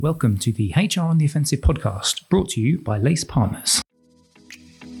Welcome to the HR on the Offensive podcast, brought to you by Lace Partners.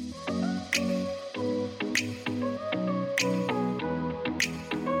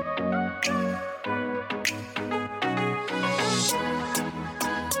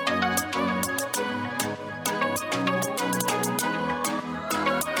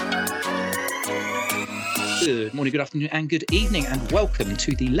 Good morning, good afternoon, and good evening, and welcome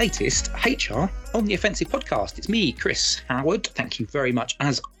to the latest HR on the Offensive podcast. It's me, Chris Howard. Thank you very much,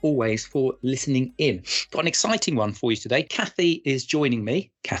 as always, for listening in. Got an exciting one for you today. Cathy is joining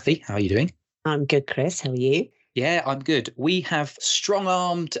me. Cathy, how are you doing? I'm good, Chris. How are you? Yeah, I'm good. We have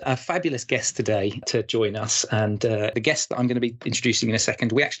strong-armed a fabulous guest today to join us. And the guest that I'm going to be introducing in a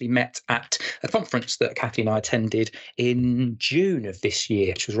second, we actually met at a conference that Cathy and I attended in June of this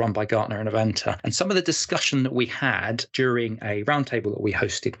year, which was run by Gartner and Avanta. And some of the discussion that we had during a roundtable that we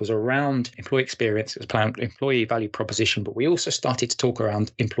hosted was around employee experience. It was around employee value proposition, but we also started to talk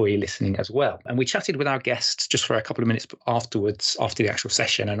around employee listening as well. And we chatted with our guests just for a couple of minutes afterwards, after the actual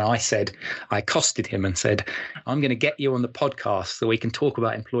session. And I accosted him and said, I'm going to get you on the podcast so we can talk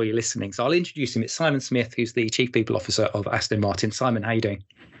about employee listening. So I'll introduce him. It's Simon Smith, who's the Chief People Officer of Aston Martin. Simon, how are you doing?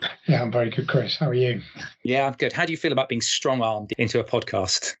 Yeah, I'm very good, Chris. How are you? Yeah, I'm good. How do you feel about being strong-armed into a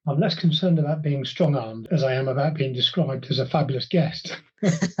podcast? I'm less concerned about being strong-armed as I am about being described as a fabulous guest.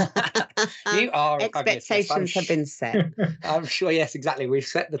 You are. Expectations have been set. I'm sure. Yes, exactly. We've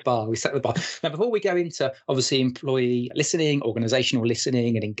set the bar. Now, before we go into obviously employee listening, organisational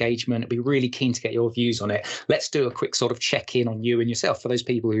listening, and engagement, I'd be really keen to get your views on it. Let's do a quick sort of check-in on you and yourself for those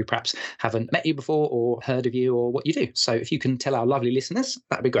people who perhaps haven't met you before or heard of you or what you do. So, if you can tell our lovely listeners,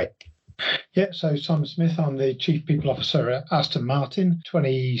 that'd be great. Yeah, so Simon Smith, I'm the Chief People Officer at Aston Martin,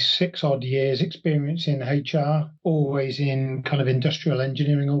 26 odd years experience in HR, always in kind of industrial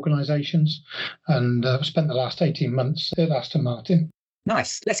engineering organisations, and I've spent the last 18 months at Aston Martin.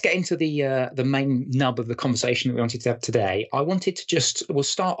 Nice. Let's get into the main nub of the conversation that we wanted to have today. I wanted to we'll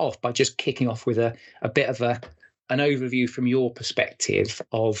start off by just kicking off with a bit of an overview from your perspective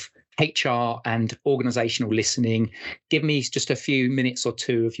of HR and organisational listening. Give me just a few minutes or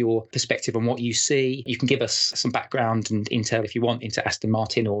two of your perspective on what you see. You can give us some background and intel if you want into Aston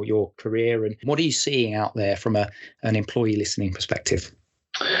Martin or your career, and what are you seeing out there from an employee listening perspective?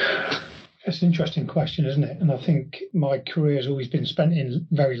 It's an interesting question, isn't it? And I think my career has always been spent in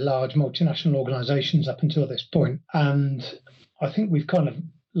very large multinational organisations up until this point. And I think we've kind of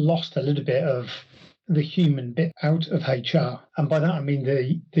lost a little bit of the human bit out of HR. And by that, I mean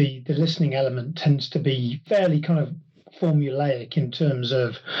the listening element tends to be fairly kind of formulaic in terms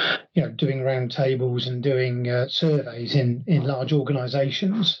of, doing roundtables and doing surveys in large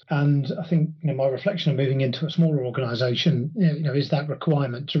organisations. And I think, my reflection of moving into a smaller organisation, is that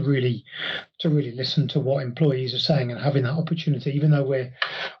requirement to really listen to what employees are saying and having that opportunity, even though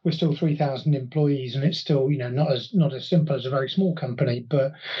we're still 3,000 employees and it's still, not as simple as a very small company,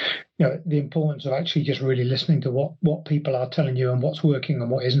 but the importance of actually just really listening to what people are telling you and what's working and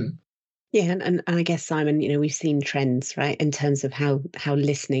what isn't. Yeah, and I guess, Simon, we've seen trends, right, in terms of how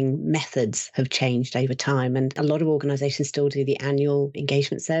listening methods have changed over time. And a lot of organisations still do the annual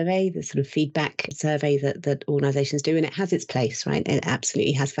engagement survey, the sort of feedback survey that organisations do. And it has its place, right? It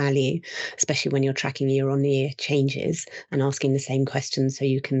absolutely has value, especially when you're tracking year-on-year changes and asking the same questions so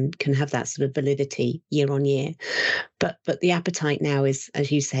you can have that sort of validity year-on-year. But the appetite now is,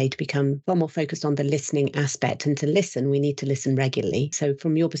 as you say, to become far more focused on the listening aspect. And to listen, we need to listen regularly. So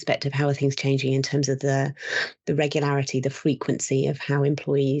from your perspective, how are things changing in terms of the regularity, the frequency of how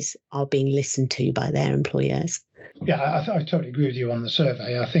employees are being listened to by their employers? Yeah, I totally agree with you on the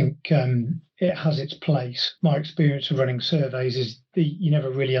survey. I think it has its place. My experience of running surveys is you never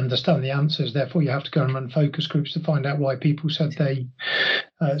really understand the answers. Therefore, you have to go and run focus groups to find out why people said what they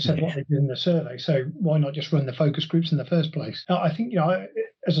did in the survey. So why not just run the focus groups in the first place? I think,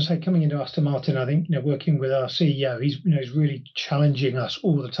 as I say, coming into Aston Martin, I think, working with our CEO, he's really challenging us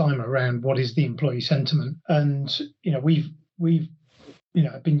all the time around what is the employee sentiment. And, we've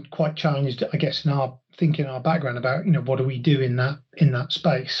been quite challenged, I guess, in our thinking, our background about, what do we do in that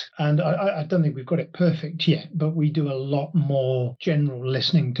space? And I don't think we've got it perfect yet, but we do a lot more general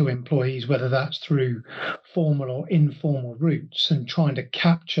listening to employees, whether that's through formal or informal routes, and trying to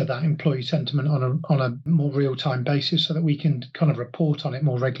capture that employee sentiment on a more real-time basis so that we can kind of report on it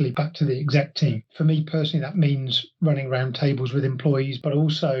more regularly back to the exec team. For me personally, that means running roundtables with employees, but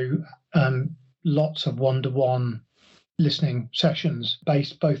also lots of one-to-one listening sessions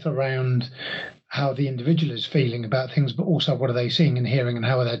based both around how the individual is feeling about things, but also what are they seeing and hearing and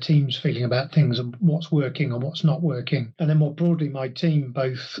how are their teams feeling about things and what's working and what's not working. And then more broadly, my team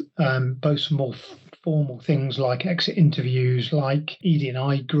both more formal things like exit interviews, like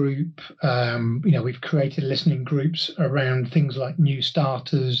ED&I group. We've created listening groups around things like new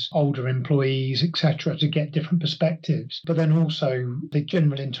starters, older employees, etc., to get different perspectives. But then also the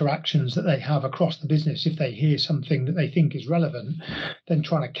general interactions that they have across the business. If they hear something that they think is relevant, then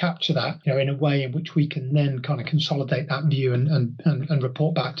trying to capture that, in a way in which we can then kind of consolidate that view and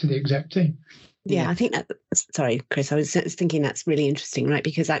report back to the exec team. Yeah, I think that, sorry, Chris, I was thinking that's really interesting, right?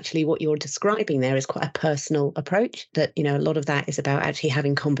 Because actually what you're describing there is quite a personal approach that, a lot of that is about actually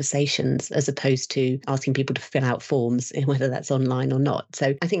having conversations as opposed to asking people to fill out forms, whether that's online or not.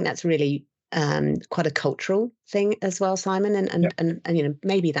 So I think that's really quite a cultural thing as well, Simon, and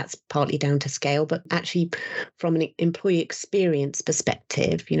maybe that's partly down to scale, but actually from an employee experience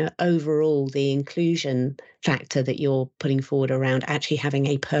perspective, overall the inclusion factor that you're putting forward around actually having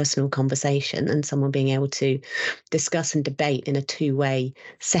a personal conversation and someone being able to discuss and debate in a two-way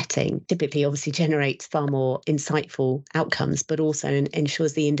setting typically obviously generates far more insightful outcomes, but also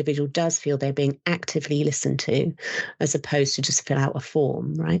ensures the individual does feel they're being actively listened to as opposed to just fill out a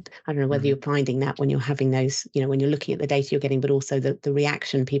form, right? I don't know whether you're finding that when you're having those, when you're looking at the data you're getting, but also the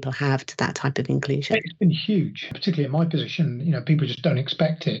reaction people have to that type of inclusion. It's been huge, particularly in my position. People just don't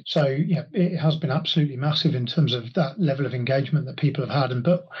expect it. So it has been absolutely massive in terms of that level of engagement that people have had.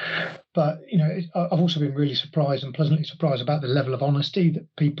 But I've also been really surprised and pleasantly surprised about the level of honesty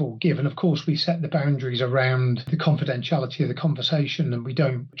that people give. And of course, we set the boundaries around the confidentiality of the conversation, and we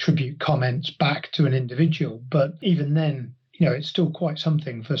don't attribute comments back to an individual. But even then, it's still quite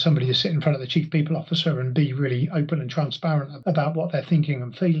something for somebody to sit in front of the chief people officer and be really open and transparent about what they're thinking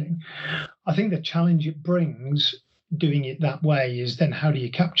and feeling. I think the challenge it brings doing it that way is then how do you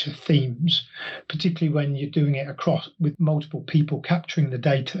capture themes, particularly when you're doing it across with multiple people capturing the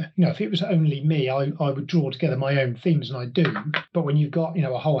data. If it was only me, I would draw together my own themes, and I do. But when you've got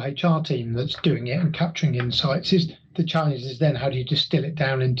a whole HR team that's doing it and capturing insights, the challenge is then how do you distill it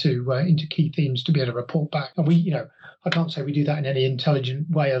down into key themes to be able to report back. And we I can't say we do that in any intelligent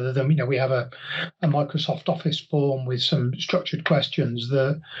way other than we have a Microsoft Office form with some structured questions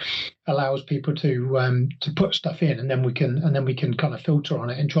that allows people to put stuff in, and then we can kind of filter on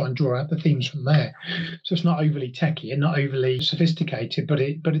it and try and draw out the themes from there. So it's not overly techy and not overly sophisticated, but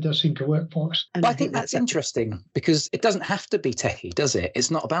it does seem to work for us. But I think that's interesting because it doesn't have to be techy, does it? It's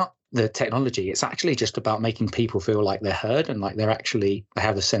not about the technology. It's actually just about making people feel like they're heard and like they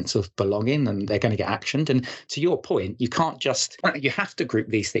have a sense of belonging and they're going to get actioned. And to your point, you have to group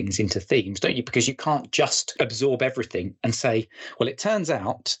these things into themes, don't you? Because you can't just absorb everything and say, well, it turns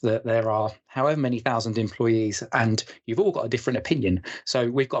out that there are however many thousand employees and you've all got a different opinion. So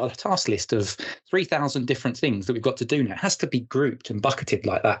we've got a task list of 3,000 different things that we've got to do now. It has to be grouped and bucketed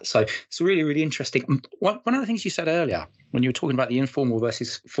like that. So it's really, really interesting. One of the things you said earlier when you were talking about the informal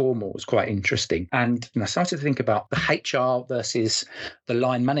versus formal was quite interesting. And I started to think about the HR versus the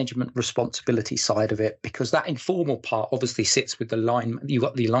line management responsibility side of it, because that informal part obviously sits with the line. You've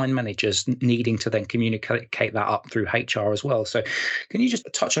got the line managers needing to then communicate that up through HR as well. So can you just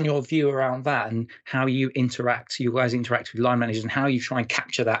touch on your view around that and how you guys interact with line managers and how you try and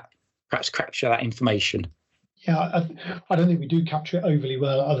capture that information? Yeah, I don't think we do capture it overly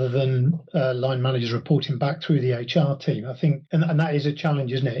well, other than line managers reporting back through the HR team. I think, and that is a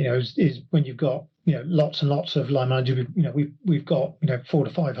challenge, isn't it? Is when you've got lots and lots of line managers. We've got 400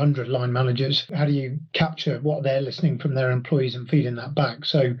 to 500 line managers. How do you capture what they're listening from their employees and feeding that back?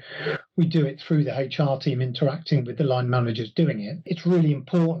 So we do it through the HR team interacting with the line managers doing it. It's really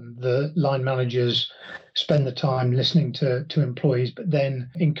important that line managers spend the time listening to employees, but then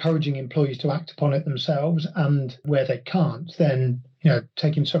encouraging employees to act upon it themselves, and where they can't, then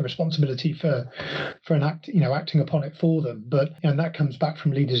taking some responsibility for acting upon it for them. But that comes back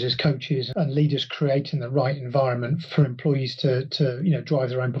from leaders as coaches and leaders creating the right environment for employees to drive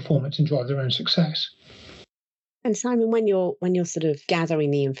their own performance and drive their own success. And Simon, when you're sort of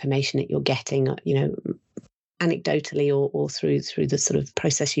gathering the information that you're getting, anecdotally or through the sort of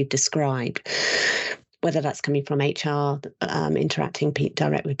process you've described, whether that's coming from HR, interacting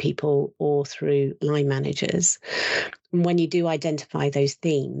direct with people, or through line managers, when you do identify those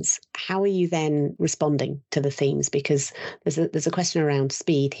themes, how are you then responding to the themes? Because there's a question around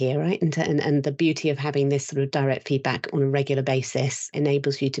speed here, right? And the beauty of having this sort of direct feedback on a regular basis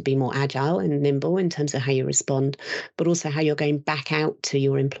enables you to be more agile and nimble in terms of how you respond, but also how you're going back out to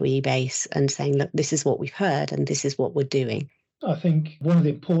your employee base and saying, look, this is what we've heard and this is what we're doing. I think one of the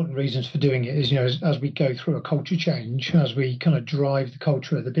important reasons for doing it is, as we go through a culture change, as we kind of drive the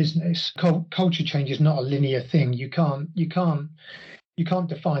culture of the business, culture change is not a linear thing. You can't you can't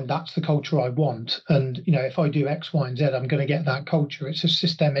define that's the culture I want. And, if I do X, Y, and Z, I'm going to get that culture. It's a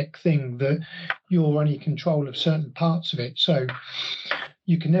systemic thing that you're only in control of certain parts of it. So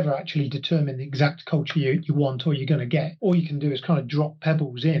you can never actually determine the exact culture you want or you're going to get. All you can do is kind of drop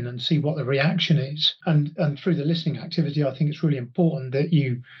pebbles in and see what the reaction is. And through the listening activity, I think it's really important that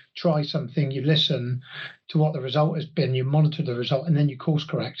you try something, you listen to what the result has been, you monitor the result, and then you course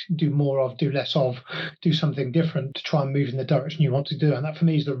correct, do more of, do less of, do something different to try and move in the direction you want to do. And that for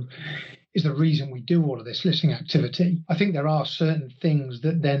me is the reason we do all of this listening activity. I think there are certain things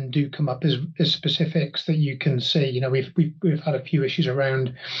that then do come up as specifics that you can see. We've had a few issues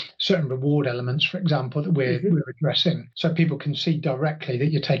around certain reward elements, for example, that we're addressing, so people can see directly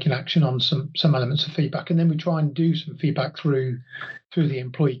that you're taking action on some elements of feedback, and then we try and do some feedback through the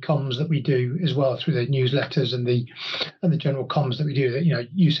employee comms that we do as well, through the newsletters and the general comms that we do. That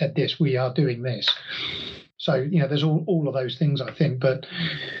you said this, we are doing this. So, there's all of those things, I think. But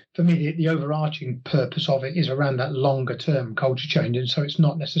for me, the overarching purpose of it is around that longer term culture change. And so it's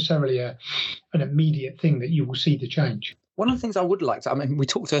not necessarily an immediate thing that you will see the change. One of the things I would like to, we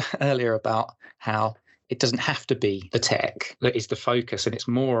talked earlier about how it doesn't have to be the tech that is the focus, and it's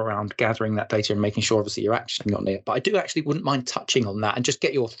more around gathering that data and making sure obviously you're actioning on it. But I do actually wouldn't mind touching on that and just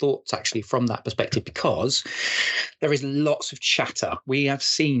get your thoughts actually from that perspective, because there is lots of chatter. We have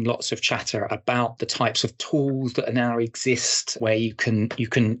seen lots of chatter about the types of tools that now exist where you can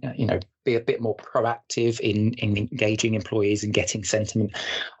be a bit more proactive in engaging employees and getting sentiment.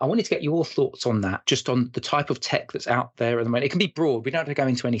 I wanted to get your thoughts on that, just on the type of tech that's out there at the moment. It can be broad. We don't have to go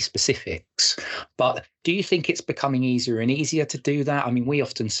into any specifics, but do you think it's becoming easier and easier to do that? We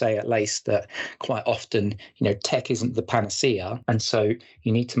often say at Lace that quite often, tech isn't the panacea. And so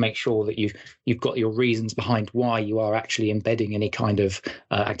you need to make sure that you've got your reasons behind why you are actually embedding any kind of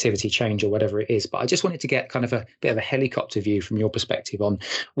activity change or whatever it is. But I just wanted to get kind of a bit of a helicopter view from your perspective on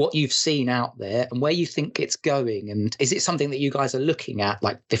what you've seen out there and where you think it's going. And is it something that you guys are looking at,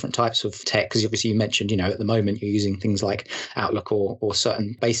 like different types of tech? Because obviously you mentioned, at the moment you're using things like Outlook or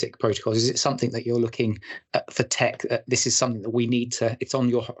certain basic protocols. Is it something that you're looking at for tech? This is something that we need to, it's on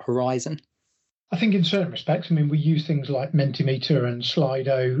your horizon? I think in certain respects, we use things like Mentimeter and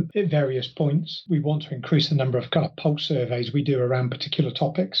Slido at various points. We want to increase the number of kind of pulse surveys we do around particular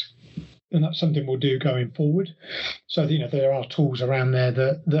topics. And that's something we'll do going forward. So, there are tools around there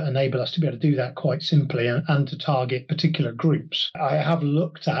that enable us to be able to do that quite simply and to target particular groups. I have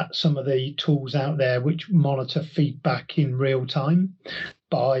looked at some of the tools out there which monitor feedback in real time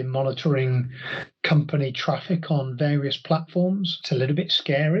by monitoring company traffic on various platforms. It's a little bit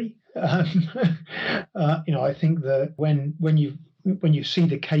scary. I think that when you see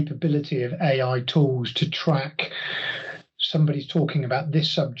the capability of AI tools to track, somebody's talking about this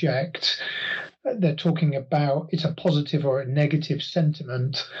subject, they're talking about it's a positive or a negative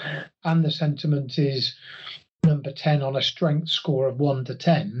sentiment, and the sentiment is number 10 on a strength score of 1 to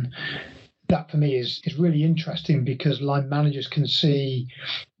 10. That for me is really interesting, because line managers can see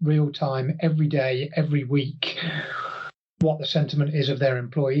real time, every day, every week, what the sentiment is of their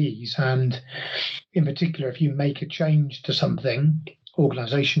employees. And in particular, if you make a change to something,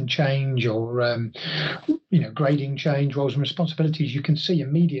 organisation change or grading change, roles and responsibilities, you can see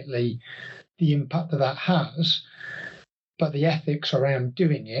immediately the impact that has. But the ethics around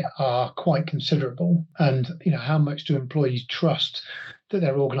doing it are quite considerable. And how much do employees trust that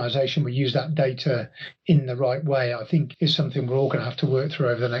their organisation will use that data in the right way, I think is something we're all going to have to work through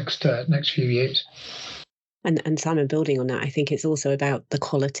over the next few years. And Simon, building on that, I think it's also about the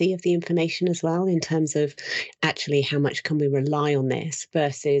quality of the information as well, in terms of actually how much can we rely on this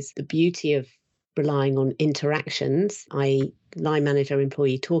versus the beauty of relying on interactions, i.e. line manager,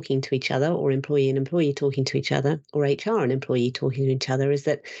 employee talking to each other, or employee and employee talking to each other, or HR and employee talking to each other, is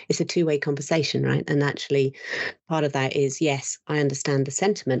that it's a two-way conversation, right? And actually part of that is, yes, I understand the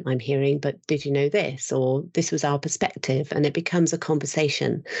sentiment I'm hearing, but did you know this? Or this was our perspective. And it becomes a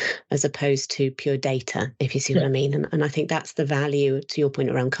conversation as opposed to pure data, if you see what I mean. And I think that's the value, to your point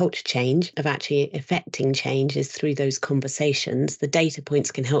around culture change, of actually affecting change, is through those conversations. The data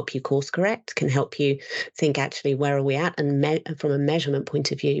points can help you course correct, can help you think, actually, where are we at? And from a measurement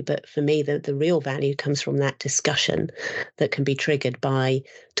point of view. But for me, the real value comes from that discussion that can be triggered by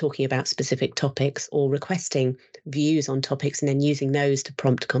talking about specific topics or requesting views on topics and then using those to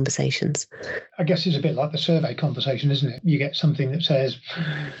prompt conversations. I guess it's a bit like the survey conversation, isn't it? You get something that says,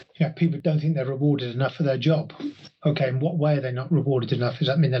 people don't think they're rewarded enough for their job. Okay, in what way are they not rewarded enough? Does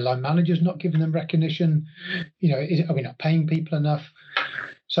that mean their line manager's not giving them recognition? Are we not paying people enough?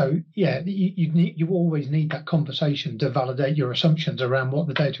 So, you always need that conversation to validate your assumptions around what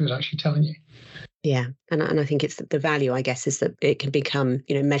the data is actually telling you. Yeah, and I think it's the value, I guess, is that it can become,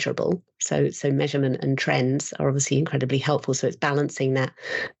 measurable. So measurement and trends are obviously incredibly helpful. So it's balancing that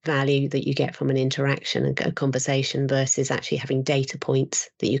value that you get from an interaction, a conversation, versus actually having data points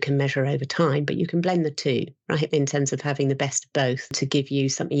that you can measure over time. But you can blend the two, right, in terms of having the best of both to give you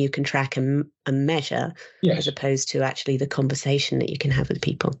something you can track and measure, Yes. as opposed to actually the conversation that you can have with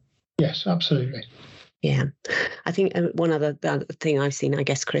people. Yes, absolutely. Yeah. I think one other thing I've seen, I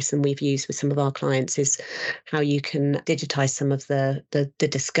guess, Chris, and we've used with some of our clients is how you can digitize some of the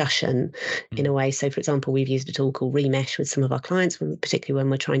discussion in a way. So, for example, we've used a tool called Remesh with some of our clients, particularly when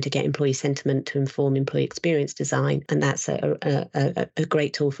we're trying to get employee sentiment to inform employee experience design. And that's a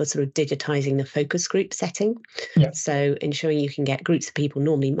great tool for sort of digitizing the focus group setting. Yeah. So ensuring you can get groups of people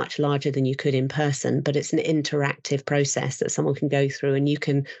normally much larger than you could in person, but it's an interactive process that someone can go through, and you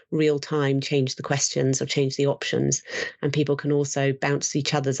can real time change the questions or change the options, and people can also bounce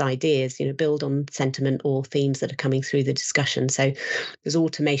each other's ideas, build on sentiment or themes that are coming through the discussion. So there's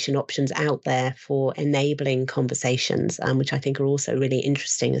automation options out there for enabling conversations, which I think are also really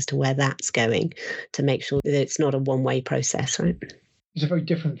interesting as to where that's going, to make sure that it's not a one-way process, right? It's a very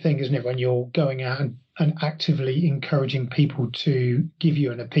different thing, isn't it, when you're going out and actively encouraging people to give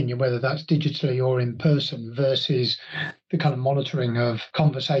you an opinion, whether that's digitally or in person, versus the kind of monitoring of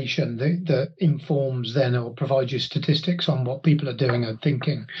conversation that informs then or provides you statistics on what people are doing and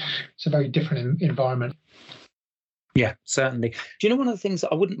thinking. It's a very different environment. Yeah, certainly. Do you know one of the things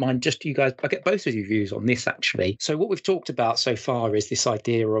that I wouldn't mind, just you guys, I get both of your views on this actually. So what we've talked about so far is this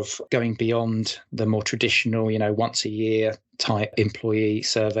idea of going beyond the more traditional, once a year type employee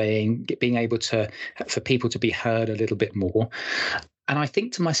surveying, being able for people to be heard a little bit more. And I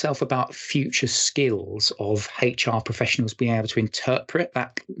think to myself about future skills of HR professionals being able to interpret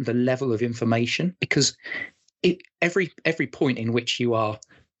the level of information, because every point in which you are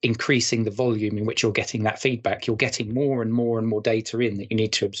increasing the volume in which you're getting that feedback, you're getting more and more and more data in that you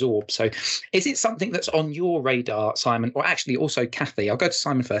need to absorb. So is it something that's on your radar, Simon, or actually also Cathy? I'll go to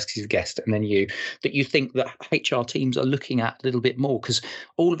Simon first because he's a guest, and then you, that you think that HR teams are looking at a little bit more? Because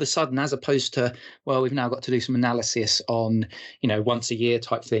all of a sudden, as opposed to, well, we've now got to do some analysis on, once a year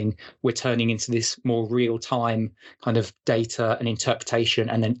type thing, we're turning into this more real-time kind of data and interpretation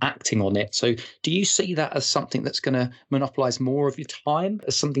and then acting on it. So do you see that as something that's going to monopolize more of your time,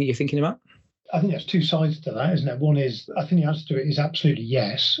 as something you're thinking about? I think there's two sides to that, isn't there? One is, I think the answer to it is absolutely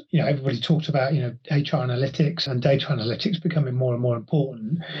yes. Everybody talks about, HR analytics and data analytics becoming more and more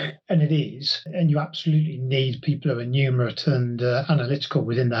important, and it is. And you absolutely need people who are numerate and analytical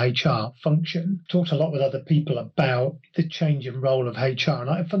within the HR function. Talked a lot with other people about the change in role of HR,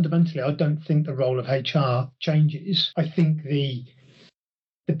 and fundamentally, I don't think the role of HR changes. I think the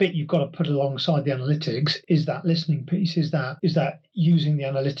bit you've got to put alongside the analytics is that listening piece, is that using the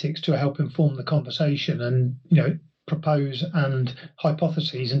analytics to help inform the conversation and, propose and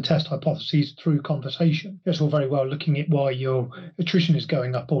hypotheses and test hypotheses through conversation. It's all very well looking at why your attrition is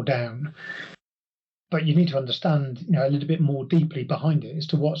going up or down, but you need to understand, a little bit more deeply behind it as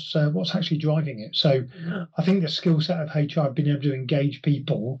to what's actually driving it. So I think the skill set of HR, being able to engage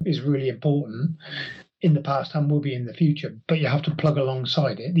people, is really important in the past and will be in the future, but you have to plug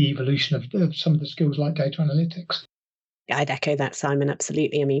alongside it the evolution of some of the skills like data analytics. I'd echo that, Simon,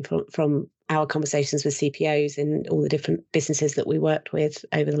 absolutely. I mean, from our conversations with CPOs in all the different businesses that we worked with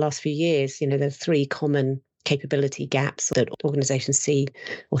over the last few years, there are three common capability gaps that organizations see,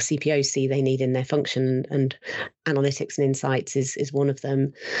 or CPOs see they need in their function, and analytics and insights is one of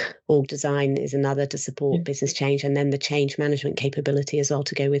them. Org design is another to support business change, and then the change management capability as well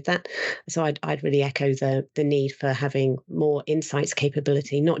to go with that. So I'd really echo the need for having more insights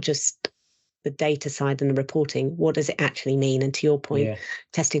capability, not just the data side and the reporting. What does it actually mean? And to your point,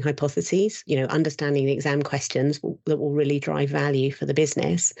 testing hypotheses, understanding the exam questions that will really drive value for the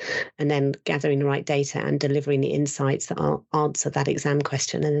business, and then gathering the right data and delivering the insights that answer that exam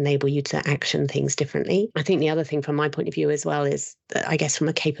question and enable you to action things differently. I think the other thing from my point of view as well is, I guess from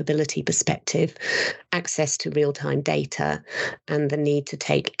a capability perspective, access to real-time data and the need to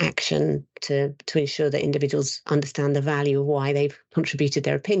take action to ensure that individuals understand the value of why they've contributed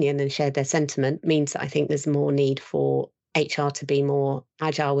their opinion and shared their sentiment means that I think there's more need for HR to be more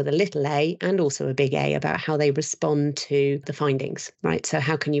agile with a little a and also a big A about how they respond to the findings, right? So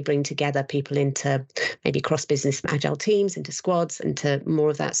how can you bring together people into maybe cross-business agile teams, into squads, into more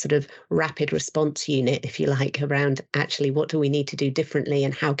of that sort of rapid response unit, if you like, around actually what do we need to do differently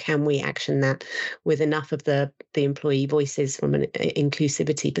and how can we action that with enough of the employee voices from an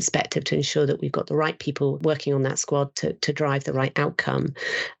inclusivity perspective to ensure that we've got the right people working on that squad to drive the right outcome.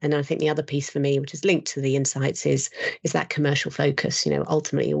 And I think the other piece for me, which is linked to the insights, is that that commercial focus.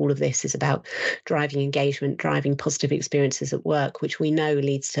 Ultimately all of this is about driving engagement, driving positive experiences at work, which we know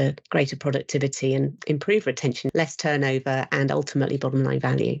leads to greater productivity and improved retention, less turnover, and ultimately bottom line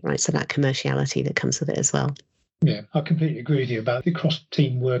value, right? So that commerciality that comes with it as well. Yeah, I completely agree with you about the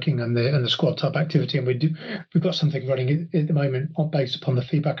cross-team working and the squad type activity, and we've got something running at the moment based upon the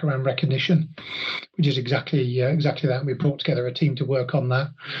feedback around recognition, which is exactly that. We brought together a team to work on that,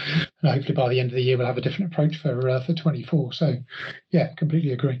 and hopefully by the end of the year we'll have a different approach for 24. So, yeah,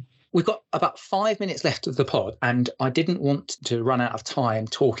 completely agree. We've got about 5 minutes left of the pod, and I didn't want to run out of time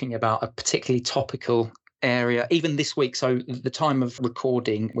talking about a particularly topical area even this week. So the time of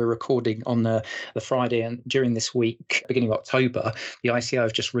recording, we're recording on the Friday, and during this week, beginning of October, the ICO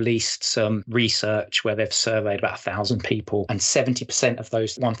have just released some research where they've surveyed about 1,000 people, and 70% of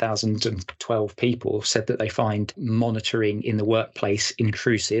those 1,012 people said that they find monitoring in the workplace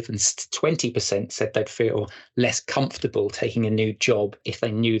intrusive, and 20% said they'd feel less comfortable taking a new job if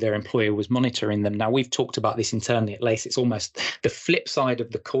they knew their employer was monitoring them. Now, we've talked about this internally at Lace. It's almost the flip side of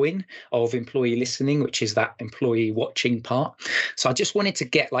the coin of employee listening, which is that employee watching part. So I just wanted to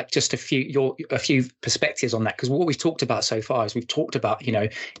get just a few perspectives on that, because what we've talked about so far is we've talked about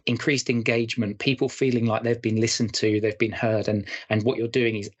increased engagement, people feeling like they've been listened to, they've been heard, and what you're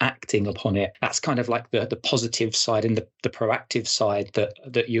doing is acting upon it. That's kind of like the positive side and the proactive side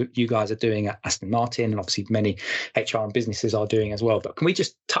that you guys are doing at Aston Martin, and obviously many HR and businesses are doing as well. But can we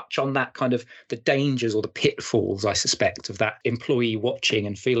just touch on that, kind of the dangers or the pitfalls, I suspect, of that employee watching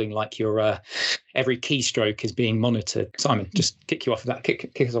and feeling like you're every keystroke is being monitored? Simon, just kick us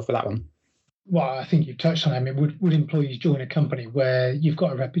off with that one. Well, I think you've touched on it. I mean, would employees join a company where you've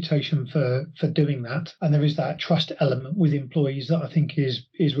got a reputation for doing that? And there is that trust element with employees that I think is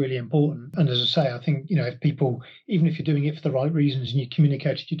really important. And as I say, I think, if people, even if you're doing it for the right reasons and you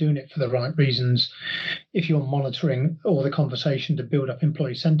communicated you're doing it for the right reasons, if you're monitoring all the conversation to build up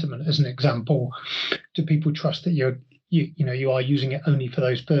employee sentiment, as an example, do people trust that you are using it only for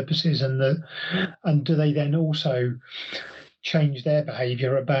those purposes, and do they then also change their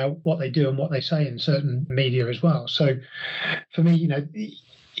behaviour about what they do and what they say in certain media as well? So for me,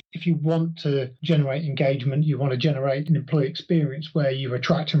 if you want to generate engagement, you want to generate an employee experience where you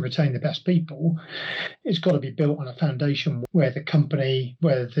attract and retain the best people, it's got to be built on a foundation where the company,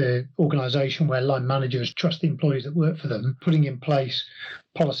 where the organisation, where line managers trust the employees that work for them, putting in place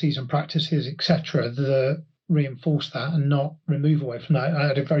policies and practices, etc., that reinforce that and not remove away from that. I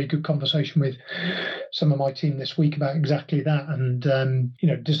had a very good conversation with some of my team this week about exactly that, and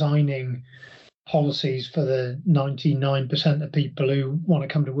designing policies for the 99% of people who want to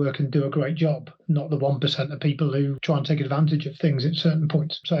come to work and do a great job, not the 1% of people who try and take advantage of things at certain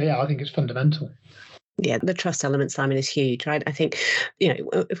points. So yeah, I think it's fundamental. Yeah, the trust element, Simon, is huge, right? I think,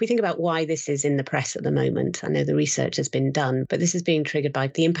 if we think about why this is in the press at the moment, I know the research has been done, but this is being triggered by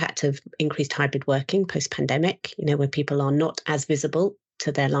the impact of increased hybrid working post-pandemic, where people are not as visible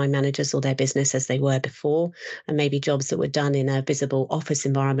to their line managers or their business as they were before, and maybe jobs that were done in a visible office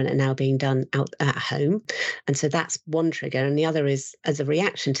environment are now being done out at home. And so that's one trigger. And the other is, as a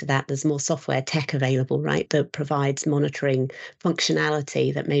reaction to that, there's more software tech available, right, that provides monitoring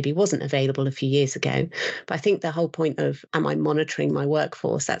functionality that maybe wasn't available a few years ago. But I think the whole point of, am I monitoring my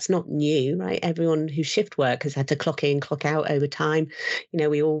workforce, that's not new, right? Everyone who shift work has had to clock in, clock out over time.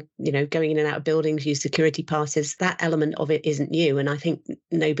 We all, going in and out of buildings, use security passes. That element of it isn't new. And I think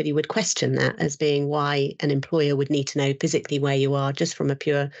nobody would question that as being why an employer would need to know physically where you are, just from a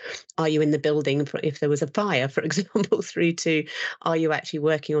pure, are you in the building if there was a fire, for example, through to, are you actually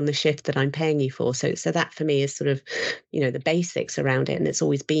working on the shift that I'm paying you for? So that for me is sort of, the basics around it, and it's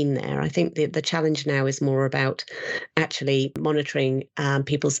always been there. I think the challenge now is more about actually monitoring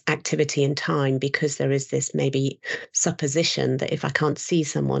people's activity and time, because there is this maybe supposition that if I can't see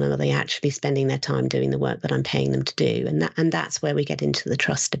someone, are they actually spending their time doing the work that I'm paying them to do? And that's where we get into the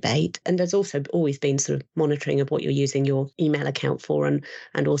trust debate. And there's also always been sort of monitoring of what you're using your email account for,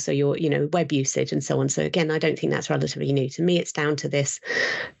 and also your web usage and so on. So again, I don't think that's relatively new. To me, it's down to this: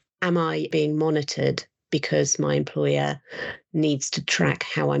 am I being monitored because my employer needs to track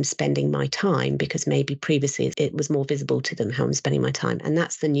how I'm spending my time, because maybe previously it was more visible to them how I'm spending my time? And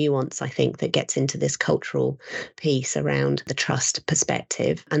that's the nuance, I think, that gets into this cultural piece around the trust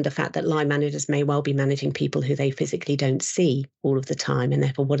perspective, and the fact that line managers may well be managing people who they physically don't see all of the time, and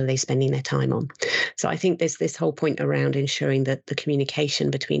therefore what are they spending their time on? So I think there's this whole point around ensuring that the communication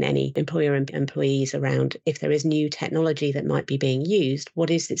between any employer and employees around, if there is new technology that might be being used, what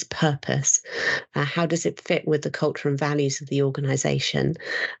is its purpose? How does it fit with the culture and values of the the organisation?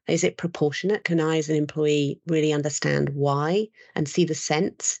 Is it proportionate? Can I, as an employee, really understand why and see the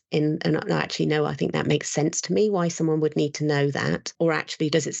sense in, and actually, no, I think that makes sense to me, why someone would need to know that? Or actually,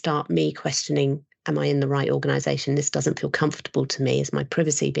 does it start me questioning, am I in the right organisation? This doesn't feel comfortable to me. Is my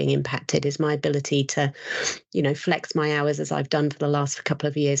privacy being impacted? Is my ability to, flex my hours as I've done for the last couple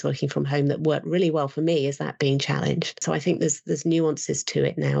of years working from home that worked really well for me, is that being challenged? So I think there's nuances to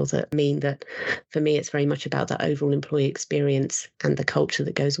it now that mean that for me, it's very much about the overall employee experience and the culture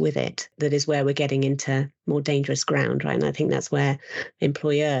that goes with it. That is where we're getting into more dangerous ground, right? And I think that's where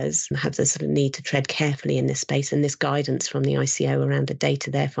employers have the sort of need to tread carefully in this space, and this guidance from the ICO around the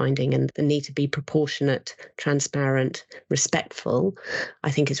data they're finding and the need to be proportionate, transparent, respectful,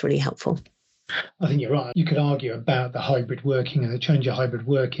 I think is really helpful. I think you're right. You could argue about the hybrid working and the change of hybrid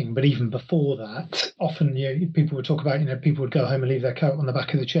working, but even before that, often people would talk about, people would go home and leave their coat on the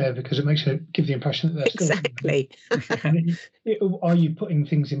back of the chair because it makes it give the impression that they're still exactly. Are you putting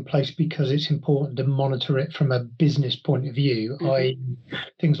things in place because it's important to monitor it from a business point of view, i.e.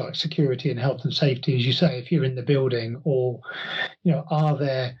 things like security and health and safety, as you say, if you're in the building, or are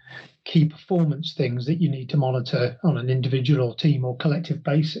there key performance things that you need to monitor on an individual, team or collective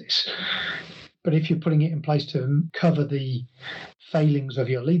basis? But if you're putting it in place to cover the failings of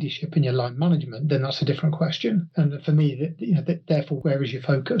your leadership and your line management, then that's a different question. And for me, therefore, where is your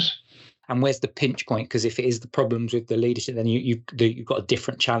focus? And where's the pinch point? Because if it is the problems with the leadership, then you've got a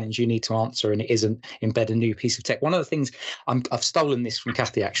different challenge you need to answer, and it isn't embed a new piece of tech. One of the things, I've stolen this from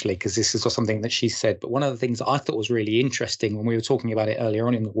Cathy, actually, because this is something that she said, but one of the things that I thought was really interesting when we were talking about it earlier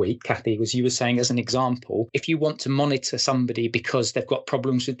on in the week, Cathy, was you were saying, as an example, if you want to monitor somebody because they've got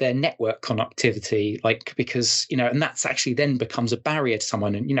problems with their network connectivity, and that's actually then becomes a barrier to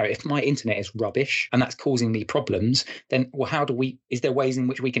someone. And, if my internet is rubbish and that's causing me problems, then, is there ways in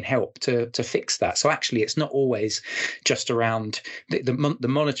which we can help to fix that? So actually, it's not always just around the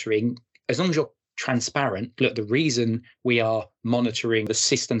monitoring. As long as you're transparent, look, the reason we are monitoring the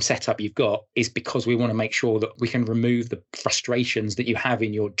system setup you've got is because we want to make sure that we can remove the frustrations that you have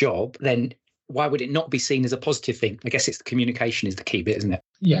in your job, then why would it not be seen as a positive thing? I guess it's the communication is the key bit, isn't it?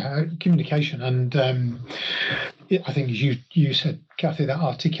 Yeah, communication. And I think, as you said, Cathy, that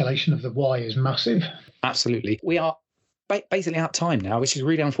articulation of the why is massive. Absolutely. We are basically out of time now, which is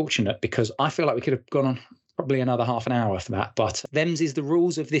really unfortunate, because I feel like we could have gone on probably another half an hour for that. But them's is the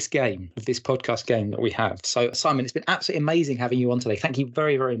rules of this game, of this podcast game that we have. So, Simon, it's been absolutely amazing having you on today. Thank you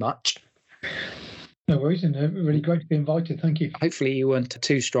very, very much. No worries, and really great to be invited. Thank you. Hopefully you weren't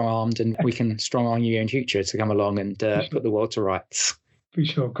too strong-armed, and we can strong-arm you in future to come along and put the world to rights. For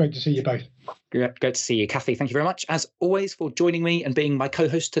sure. Great to see you both. Great to see you. Cathy, thank you very much, as always, for joining me and being my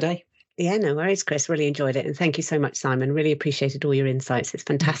co-host today. Yeah, no worries, Chris. Really enjoyed it. And thank you so much, Simon. Really appreciated all your insights. It's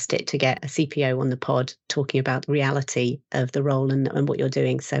fantastic to get a CPO on the pod talking about the reality of the role and what you're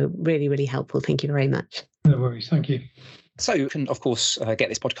doing. So really, really helpful. Thank you very much. No worries. Thank you. So you can, of course, get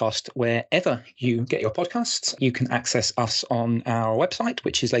this podcast wherever you get your podcasts. You can access us on our website,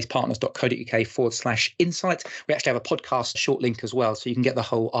 which is lacepartners.co.uk/insight. We actually have a podcast short link as well. So you can get the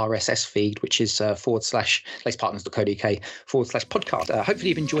whole RSS feed, which is /lacepartners.co.uk/podcast. Hopefully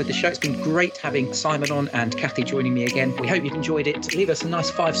you've enjoyed the show. It's been great having Simon on and Cathy joining me again. We hope you've enjoyed it. Leave us a nice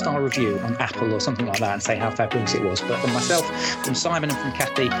 5-star review on Apple or something like that and say how fabulous it was. But from myself, from Simon and from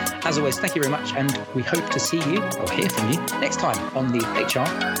Cathy, as always, thank you very much. And we hope to see you or hear from you next time on the HR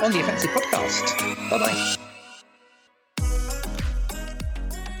on the Offensive podcast. Bye-bye.